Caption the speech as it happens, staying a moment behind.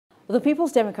The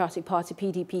People's Democratic Party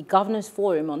PDP Governors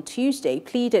Forum on Tuesday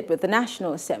pleaded with the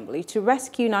National Assembly to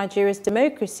rescue Nigeria's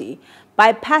democracy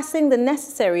by passing the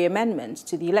necessary amendments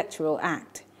to the Electoral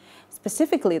Act.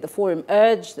 Specifically, the forum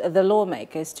urged the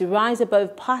lawmakers to rise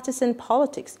above partisan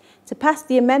politics to pass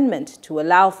the amendment to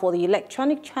allow for the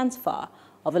electronic transfer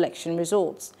of election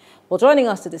results. Well, joining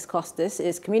us to discuss this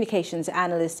is Communications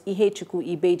Analyst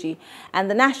Ihechukwu Ibeji and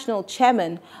the National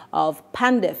Chairman of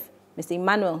PANDEF, Mr.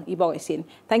 Emmanuel, Ibok-Essien.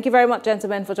 Thank you very much,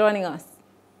 gentlemen, for joining us.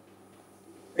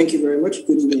 Thank you very much.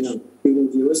 Good evening,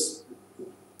 viewers.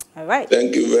 All right.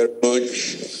 Thank you very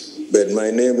much. But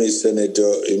my name is Senator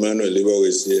Emmanuel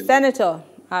Ibok-Essien. Senator,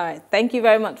 all right. Thank you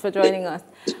very much for joining us.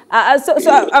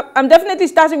 I'm definitely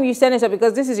starting with you, Senator,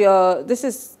 because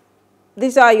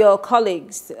these are your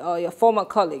colleagues or your former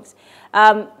colleagues.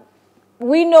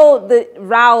 We know the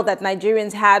row that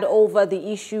Nigerians had over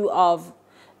the issue of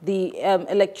the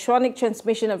electronic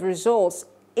transmission of results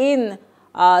in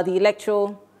the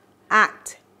Electoral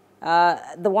Act,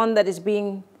 the one that is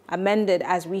being amended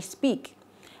as we speak.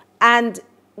 And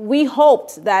we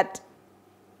hoped that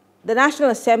the National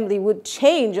Assembly would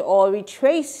change or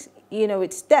retrace,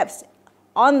 its steps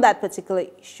on that particular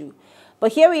issue.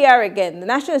 But here we are again. The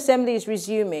National Assembly is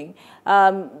resuming.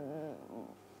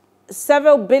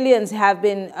 Several billions have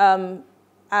been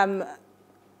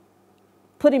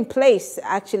put in place,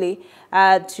 actually,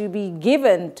 to be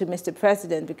given to Mr.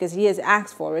 President because he has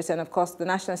asked for it. And, of course, the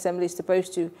National Assembly is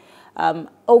supposed to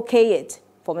okay it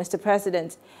for Mr.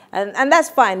 President. And that's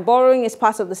fine. Borrowing is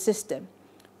part of the system.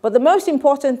 But the most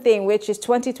important thing, which is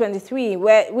 2023,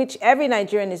 which every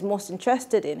Nigerian is most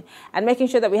interested in, and making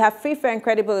sure that we have free, fair, and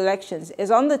credible elections, is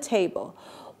on the table.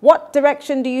 What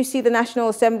direction do you see the National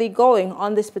Assembly going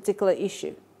on this particular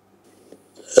issue?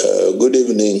 Good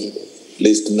evening,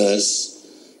 listeners.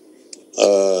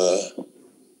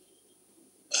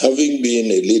 Having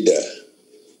been a leader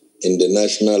in the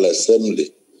National Assembly,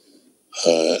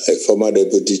 a former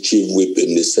Deputy Chief Whip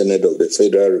in the Senate of the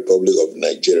Federal Republic of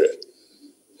Nigeria,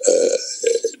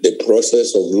 the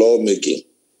process of lawmaking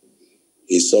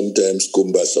is sometimes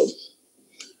cumbersome.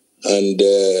 And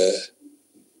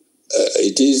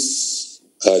it is,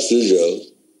 as usual,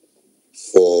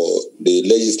 for the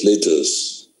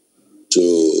legislators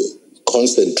to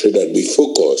concentrate and be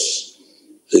focused,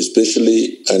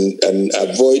 especially, and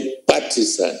avoid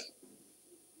partisan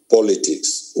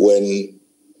politics when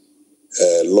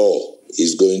law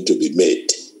is going to be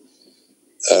made.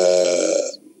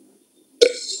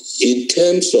 In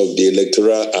terms of the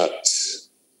Electoral Act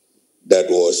that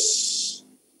was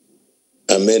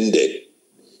amended,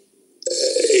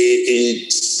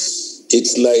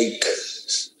 it's like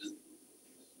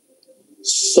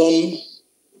some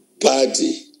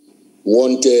party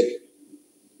wanted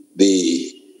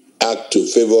the act to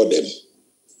favor them.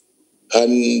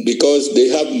 And because they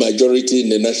have majority in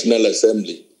the National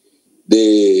Assembly,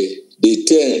 they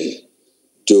tend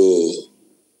to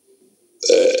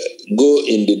go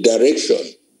in the direction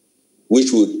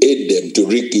which would aid them to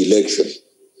rig election.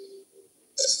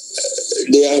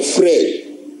 They are afraid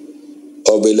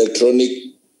of electronic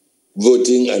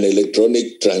voting and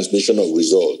electronic transmission of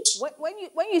results.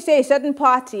 When you say a certain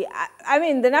party, I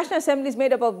mean, the National Assembly is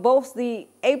made up of both the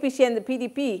APC and the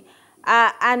PDP.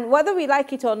 And whether we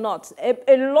like it or not,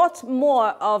 a lot more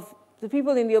of the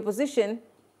people in the opposition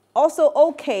also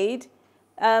okayed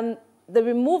the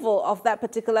removal of that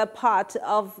particular part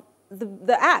of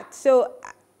the act. So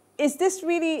is this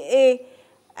really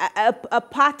a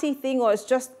party thing, or it's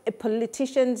just a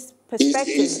politician's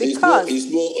perspective?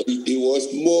 It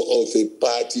was more of a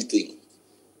party thing,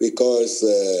 because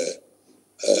the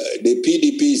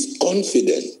PDP is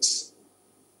confident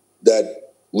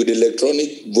that with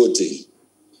electronic voting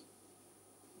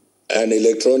and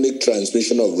electronic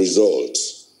transmission of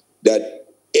results, that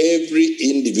every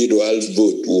individual's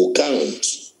vote will count.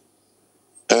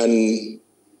 And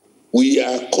we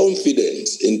are confident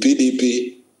in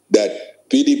PDP that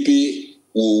PDP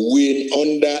will win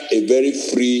under a very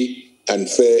free and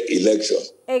fair election.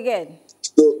 Again,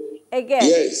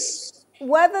 yes.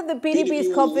 Whether the PDP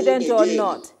is confident or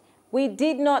not, we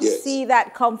did not see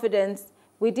that confidence.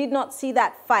 We did not see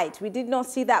that fight. We did not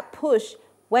see that push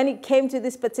when it came to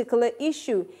this particular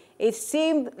issue. It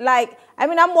seemed like,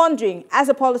 I'm wondering, as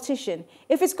a politician,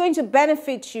 if it's going to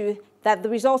benefit you that the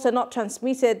results are not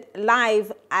transmitted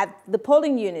live at the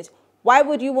polling unit, why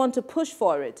would you want to push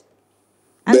for it?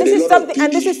 And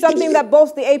this is something that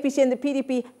both the APC and the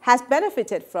PDP has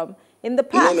benefited from in the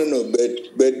past. No.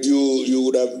 But you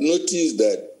would have noticed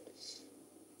that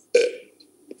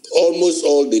almost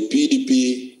all the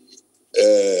PDP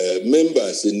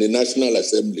members in the National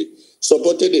Assembly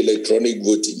supported electronic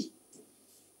voting.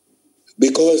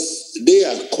 because they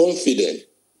are confident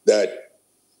that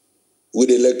with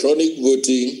electronic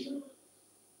voting,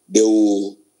 they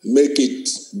will make it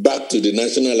back to the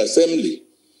National Assembly.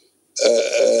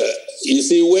 You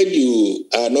see, when you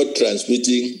are not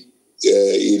transmitting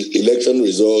election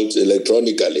results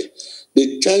electronically,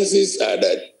 the chances are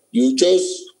that you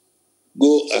just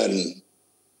go and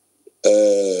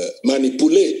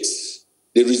manipulate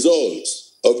the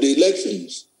results of the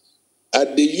elections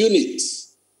at the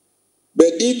units.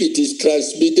 But if it is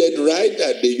transmitted right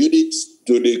at the units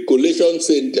to the collation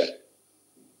center,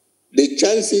 the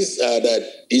chances are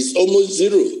that it's almost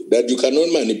zero that you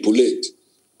cannot manipulate.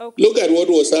 Okay. Look at what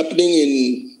was happening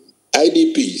in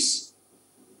IDPs.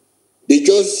 They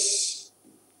just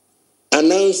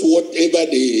announce whatever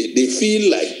they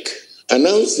feel like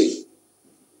announcing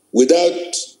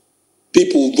without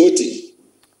people voting.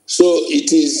 So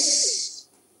it is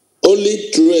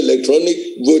only through electronic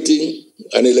voting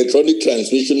and electronic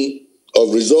transmission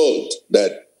of results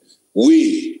that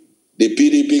we, the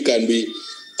PDP, can be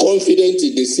confident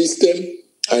in the system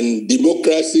and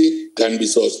democracy can be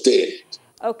sustained.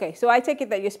 Okay, so I take it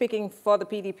that you're speaking for the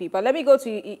PDP, but let me go to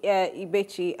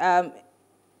Ibeji.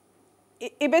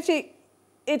 Ibeji,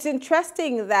 it's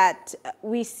interesting that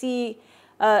we see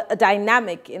a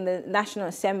dynamic in the National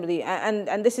Assembly,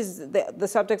 and this is the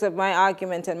subject of my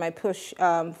argument and my push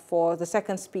for the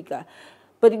second speaker.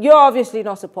 But you're obviously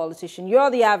not a politician.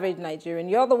 You're the average Nigerian.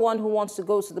 You're the one who wants to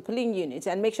go to the polling unit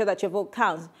and make sure that your vote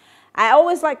counts. I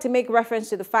always like to make reference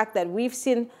to the fact that we've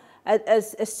seen a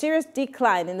serious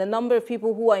decline in the number of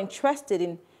people who are interested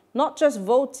in not just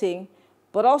voting,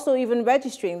 but also even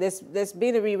registering. There's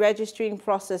been a re-registration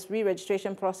process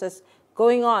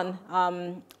going on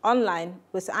online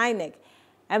with INEC.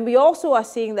 And we also are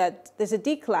seeing that there's a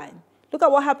decline. Look at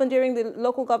what happened during the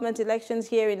local government elections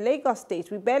here in Lagos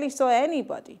State. We barely saw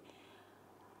anybody.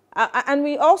 And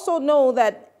we also know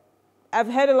that, I've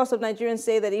heard a lot of Nigerians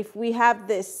say that if we have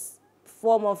this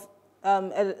form of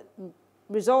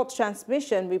result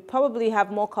transmission, we probably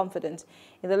have more confidence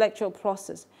in the electoral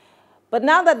process. But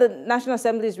now that the National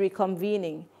Assembly is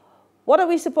reconvening, what are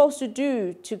we supposed to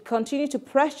do to continue to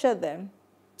pressure them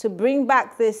to bring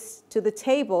back this to the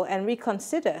table and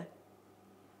reconsider?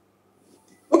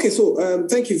 Okay, so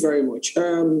thank you very much.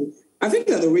 I think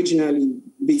that originally,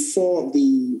 before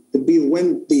the bill,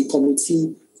 when the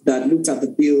committee that looked at the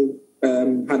bill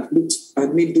had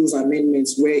made those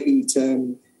amendments where it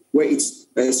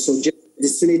suggested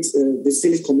the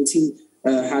Senate committee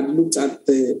had looked at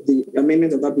the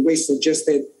amendment of that bill, where it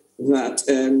suggested that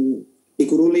it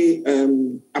could only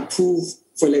approve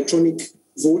for electronic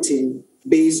voting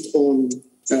based on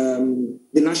the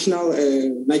National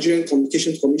Nigerian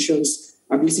Communications Commission's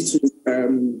ability to,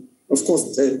 of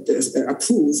course,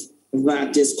 approve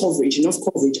that there's coverage, enough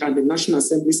coverage, and the National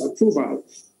Assembly's approval.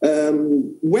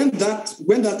 When that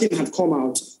thing had come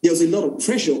out, there was a lot of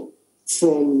pressure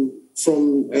from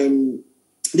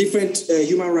different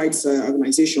human rights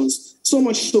organizations, so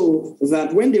much so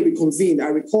that when they reconvened, I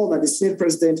recall that the Senate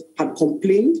president had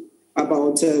complained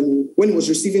about, when he was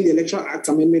receiving the Electoral Act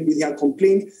amendment, he had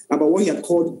complained about what he had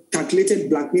called calculated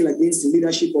blackmail against the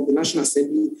leadership of the National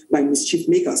Assembly by mischief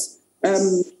makers.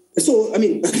 So, I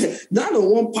mean, that on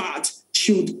one part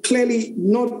should clearly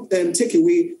not take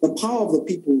away the power of the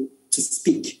people to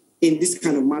speak in this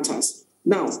kind of matters.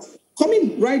 Now,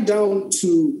 coming right down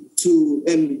to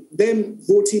them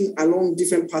voting along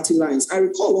different party lines, I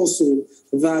recall also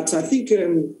that I think it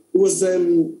was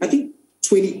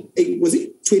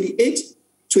 28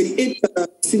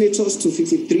 senators to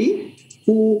 53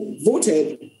 who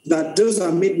voted that those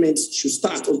amendments should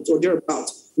start or thereabout.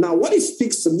 Now, what it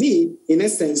speaks to me, in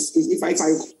essence, is, if I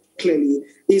clearly,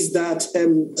 is that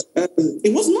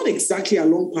it was not exactly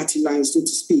along party lines, so to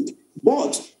speak,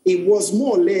 but it was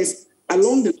more or less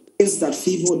along the lines that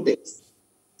favored them,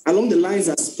 along the lines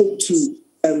that spoke to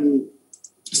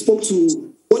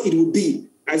what it would be,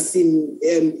 as in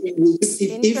the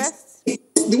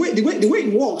way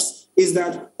it works is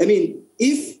that, I mean,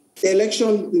 if the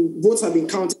election votes have been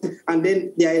counted and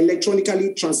then they are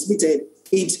electronically transmitted,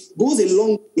 it goes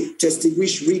along with to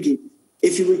extinguish rigging.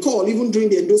 If you recall, even during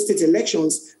the Edo State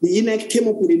elections, the INEC came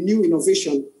up with a new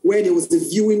innovation where there was the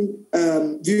viewing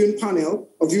panel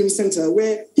or viewing center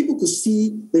where people could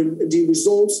see the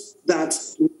results that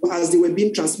as they were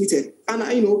being transmitted. And,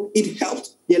 it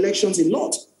helped the elections a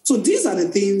lot. So these are the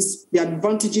things, the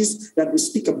advantages that we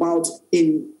speak about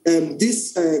in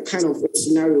this kind of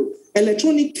scenario.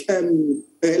 Electronic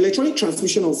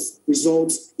transmission of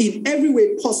results in every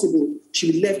way possible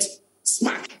should be left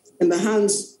smack in the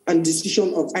hands and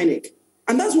decision of INEC.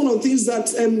 And that's one of the things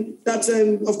that,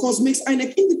 of course, makes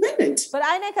INEC independent. But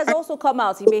INEC has also come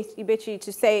out, Ibeji,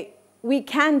 to say, we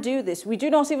can do this. We do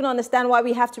not even understand why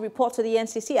we have to report to the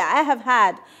NCC. I have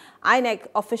had INEC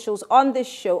officials on this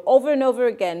show over and over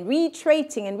again,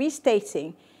 reiterating and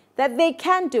restating that they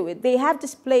can do it. They have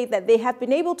displayed that they have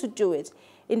been able to do it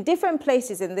in different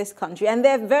places in this country, and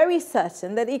they're very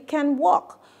certain that it can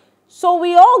work. So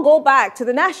we all go back to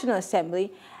the National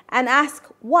Assembly and ask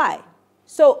why.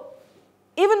 So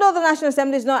even though the National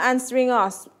Assembly is not answering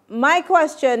us, my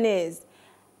question is,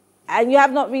 and you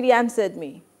have not really answered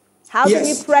me, how do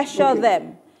we pressure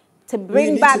them to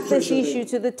bring back this issue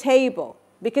to the table?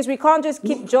 Because we can't just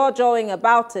keep jaw-jawing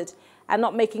about it and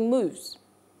not making moves.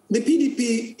 The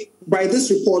PDP, by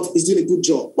this report, is doing a good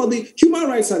job. But the human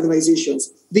rights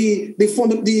organizations, the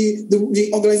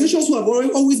organizations who have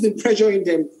always been pressuring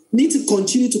them, need to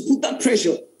continue to put that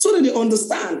pressure so that they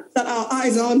understand that our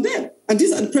eyes are on them. And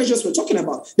these are the pressures we're talking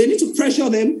about. They need to pressure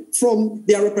them from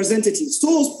their representatives,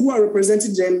 those who are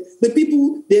representing them, the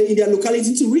people in their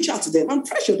locality, to reach out to them and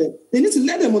pressure them. They need to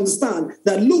let them understand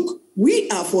that, look, we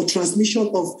are for transmission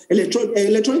of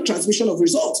electronic transmission of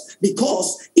results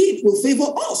because it will favor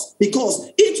us,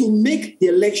 because it will make the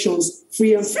elections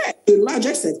free and fair to a large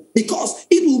extent, because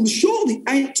it will show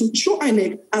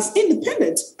INEC as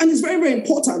independent. And it's very, very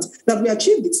important that we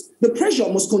achieve this. The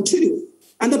pressure must continue.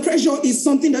 And the pressure is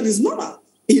something that is normal.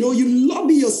 You know, you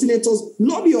lobby your senators,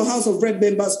 lobby your House of Rep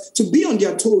members to be on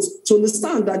their toes, to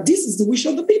understand that this is the wish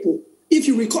of the people. If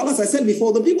you recall, as I said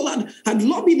before, the people had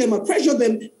lobbied them and pressured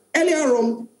them earlier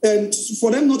on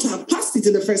for them not to have passed it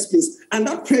in the first place. And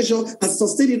that pressure has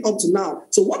sustained it up to now.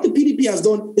 So what the PDP has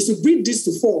done is to bring this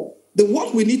to fore.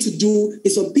 What we need to do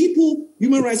is for people,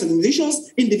 human rights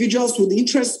organizations, individuals with the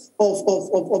interest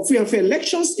of free and fair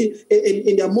elections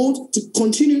in their mode, to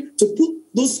continue to put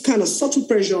those kind of subtle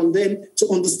pressure on them to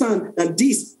understand that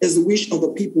this is the wish of the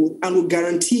people and will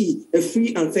guarantee a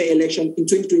free and fair election in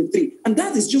 2023. And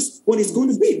that is just what it's going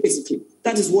to be, basically.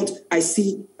 That is what I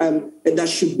see that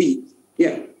should be.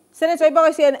 Yeah. Senator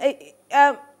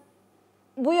Ibok-Essien,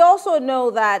 we also know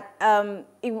that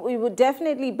it would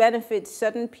definitely benefit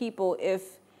certain people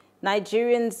if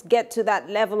Nigerians get to that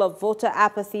level of voter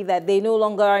apathy that they no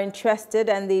longer are interested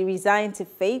and they resign to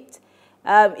fate.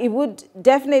 It would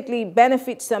definitely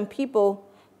benefit some people,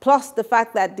 plus the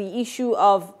fact that the issue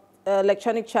of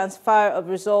electronic transfer of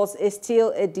results is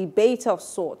still a debate of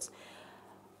sorts.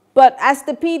 But as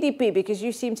the PDP, because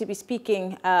you seem to be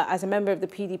speaking as a member of the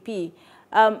PDP,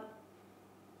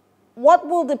 what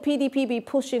will the PDP be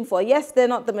pushing for? Yes, they're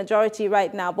not the majority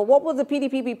right now, but what will the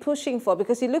PDP be pushing for?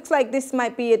 Because it looks like this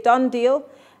might be a done deal.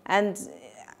 And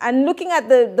looking at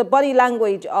the body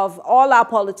language of all our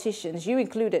politicians, you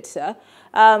included, sir,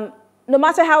 no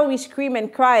matter how we scream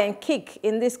and cry and kick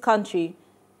in this country,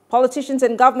 politicians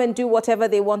and government do whatever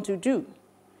they want to do.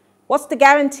 What's the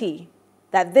guarantee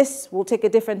that this will take a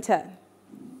different turn?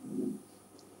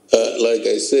 Like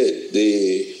I said,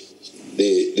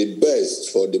 the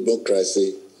best for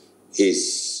democracy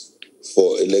is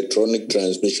for electronic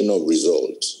transmission of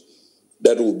results.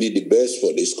 That will be the best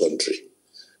for this country.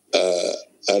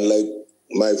 And like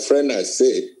my friend has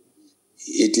said,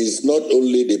 it is not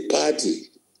only the party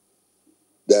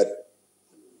that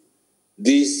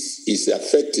this is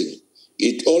affecting,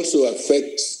 it also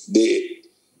affects the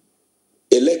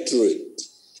electorate,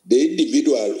 the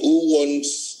individual who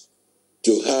wants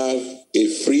to have a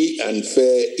free and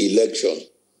fair election.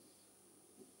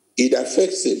 It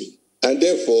affects him. And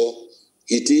therefore,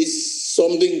 it is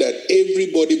something that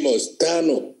everybody must stand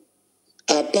up.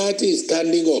 Our party is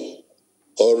standing up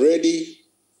already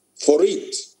for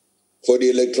it, for the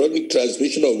electronic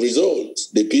transmission of results,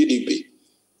 the PDP.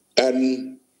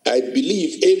 And I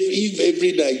believe if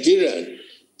every Nigerian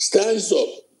stands up,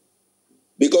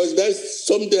 because that's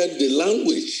sometimes the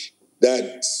language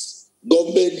that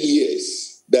government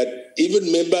hears, that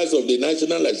even members of the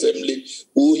National Assembly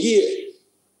will hear.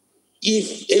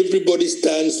 If everybody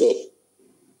stands up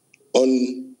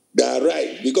on their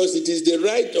right, because it is the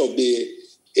right of the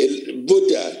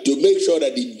voter to make sure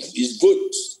that his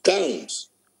vote counts.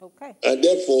 Okay. And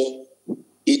therefore,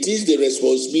 it is the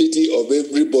responsibility of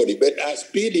everybody. But as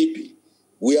PDP,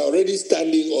 we are already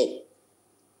standing up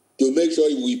to make sure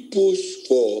we push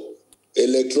for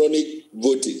electronic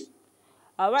voting.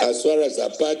 All right. As far as our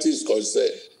party is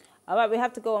concerned. All right, we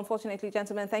have to go, unfortunately,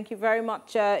 gentlemen. Thank you very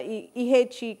much.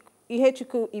 Ihechukwu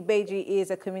Ibeji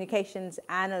is a communications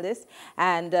analyst,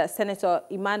 and Senator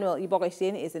Emmanuel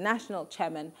Ibok-Essien is the national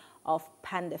chairman of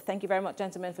PANDEF. Thank you very much,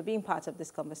 gentlemen, for being part of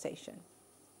this conversation.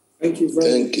 Thank you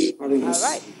very much. Thank you. All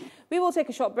right. We will take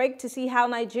a short break to see how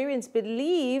Nigerians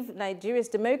believe Nigeria's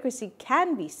democracy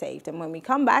can be saved. And when we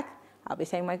come back, I'll be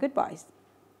saying my goodbyes.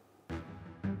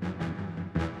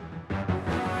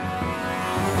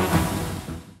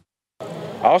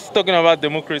 I was talking about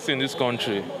democracy in this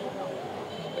country.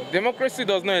 Democracy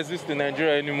does not exist in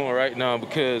Nigeria anymore right now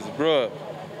because, bro,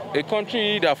 a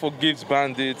country that forgives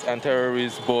bandits and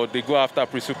terrorists, but they go after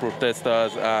peaceful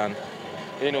protesters and,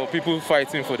 you know, people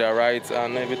fighting for their rights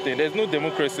and everything. There's no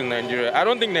democracy in Nigeria. I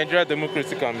don't think Nigeria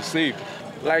democracy can be saved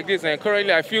like this. And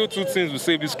currently, I feel two things will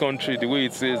save this country the way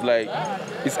it is. Like,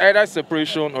 it's either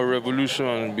separation or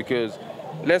revolution because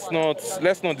let's not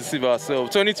deceive ourselves.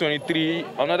 2023,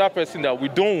 another person that we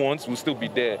don't want will still be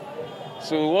there.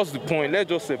 So what's the point? Let's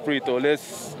just separate or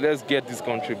let's get this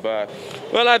country back.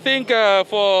 Well, I think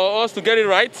for us to get it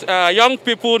right, young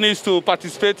people need to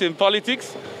participate in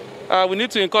politics. We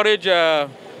need to encourage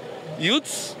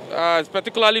youths,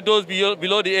 particularly those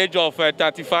below the age of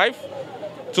 35,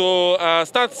 to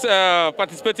start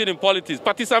participating in politics,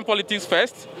 partisan politics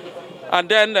first. And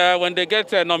then when they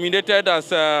get nominated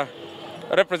as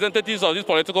representatives of these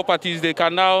political parties, they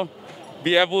can now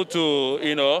be able to,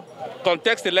 you know,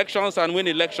 contest elections and win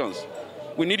elections.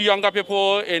 We need younger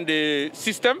people in the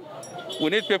system. We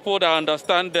need people that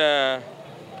understand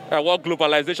what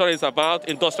globalization is about,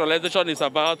 industrialization is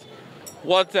about,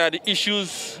 what the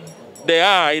issues they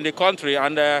are in the country,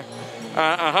 and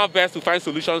how best to find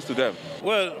solutions to them.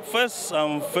 Well, first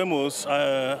and foremost,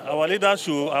 our leaders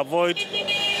should avoid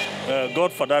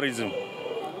godfatherism,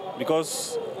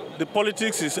 because the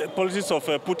politics is politics of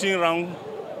putting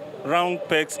round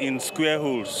pegs in square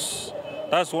holes.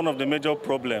 That's one of the major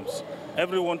problems.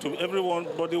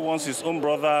 Everybody wants his own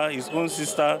brother, his own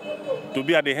sister to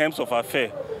be at the helms of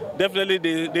affairs. Definitely,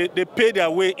 they pay their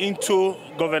way into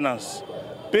governance.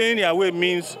 Paying their way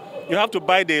means you have to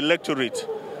buy the electorate.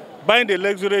 Buying the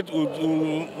electorate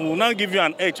will now give you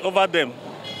an edge over them.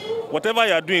 Whatever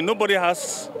you are doing, nobody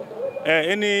has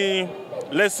any,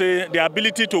 let's say, the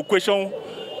ability to question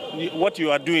what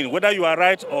you are doing, whether you are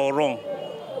right or wrong.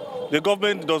 The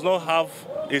government does not have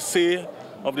a say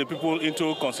of the people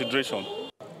into consideration.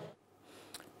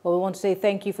 Well, we want to say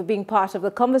thank you for being part of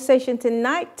the conversation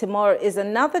tonight. Tomorrow is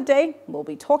another day. We'll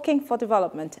be talking for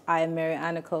development. I am Mary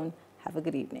Anacone. Have a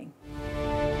good evening.